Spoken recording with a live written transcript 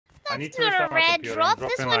That's not a rare drop.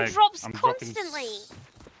 This one drops constantly.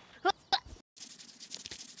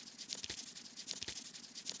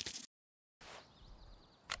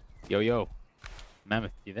 Yo,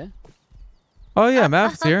 Mammoth, you there? Oh yeah,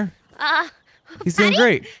 Mammoth's here. He's doing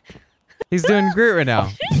great. He's doing great right now.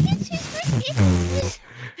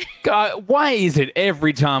 God, why is it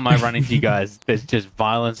every time I run into you guys, there's just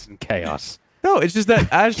violence and chaos? No, it's just that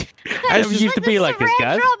Ash used to be like this,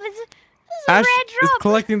 guys. Ash is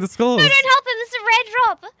collecting the skulls. No, don't help him. This is a red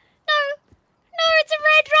drop. No, it's a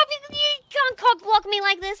red drop. You can't cock block me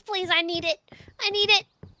like this, please. I need it.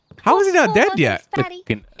 How is he not dead yet? Paddy.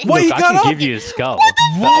 What, he I got can up? give you a skull.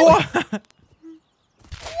 What?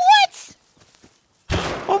 What?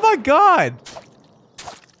 Oh my god.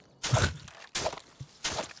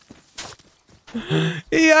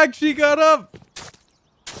 He actually got up.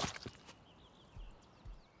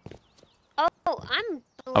 Oh, I'm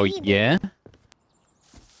bleeding. Oh, yeah?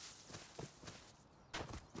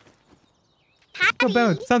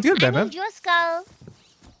 Paddy, Sounds good, I Bam. need your skull.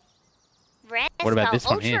 Rare What about this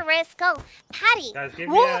skull, one here? ultra rare skull. Paddy. Guys,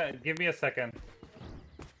 give me a second.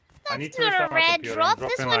 That's not a rare drop.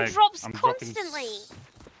 This one drops constantly.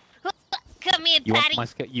 Come here, You Paddy.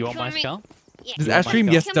 want my skull? Yeah. Does Ash stream?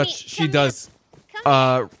 Yes, she does.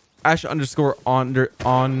 Ash underscore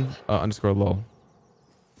underscore lol.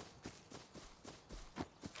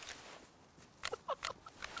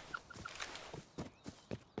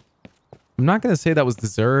 I'm not gonna say that was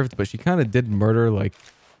deserved, but she kind of did murder like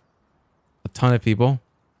a ton of people,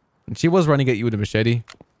 and she was running at you with a machete.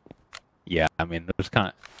 Yeah, I mean, it was kind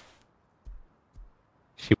of.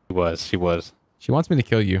 She was. She wants me to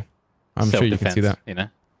kill you. I'm sure you can see that. You know.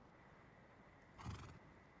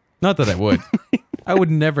 Not that I would. I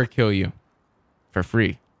would never kill you for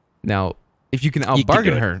free. Now, if you can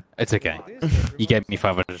out-bargain her... It's okay. You gave me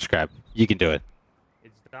 500 scrap. You can do it.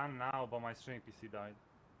 It's done now, but my stream PC died.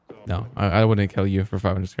 So No, I wouldn't kill you for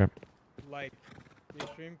 500 scrap. Like, your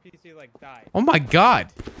stream PC, like, died. Oh my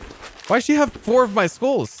god! Why does she have 4 of my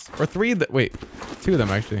skulls? Or 3 of them? Wait, 2 of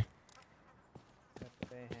them, actually.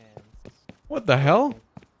 What the hell?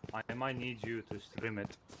 I might need you to stream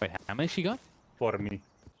it Wait, how many she got? for me.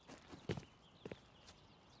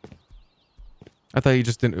 I thought you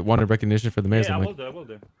just didn't want a recognition for the maze. Yeah, I'm I like, will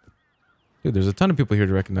do. dude, there's a ton of people here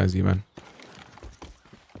to recognize you, man.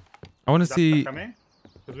 I want to see... Because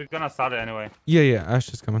we're gonna start it anyway. Yeah, Ash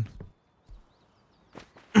is coming.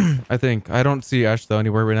 I think. I don't see Ash, though,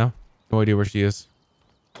 anywhere right now. No idea where she is.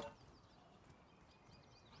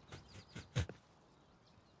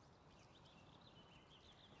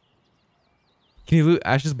 Can you loot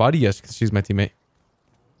Ash's body? Yes, because she's my teammate.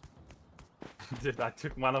 Dude, I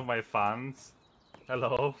took one of my fans.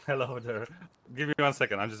 Hello there. Give me 1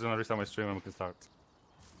 second. I'm just gonna restart my stream and we can start.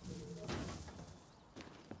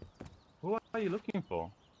 Who are you looking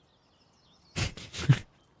for?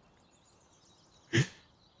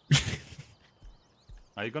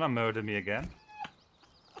 Are you gonna murder me again?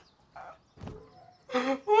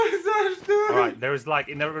 What is Ash doing? All right, there is like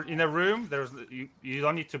in a room. There's you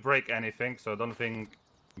don't need to break anything, so don't think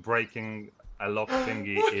breaking a lock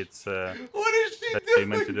thingy. It's What is she that you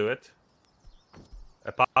meant to do it.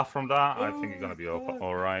 Apart from that, I think you're gonna be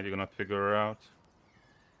all right. You're gonna figure her out.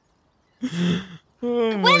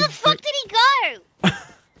 Where the fuck did he go?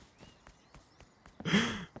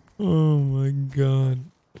 Oh my god.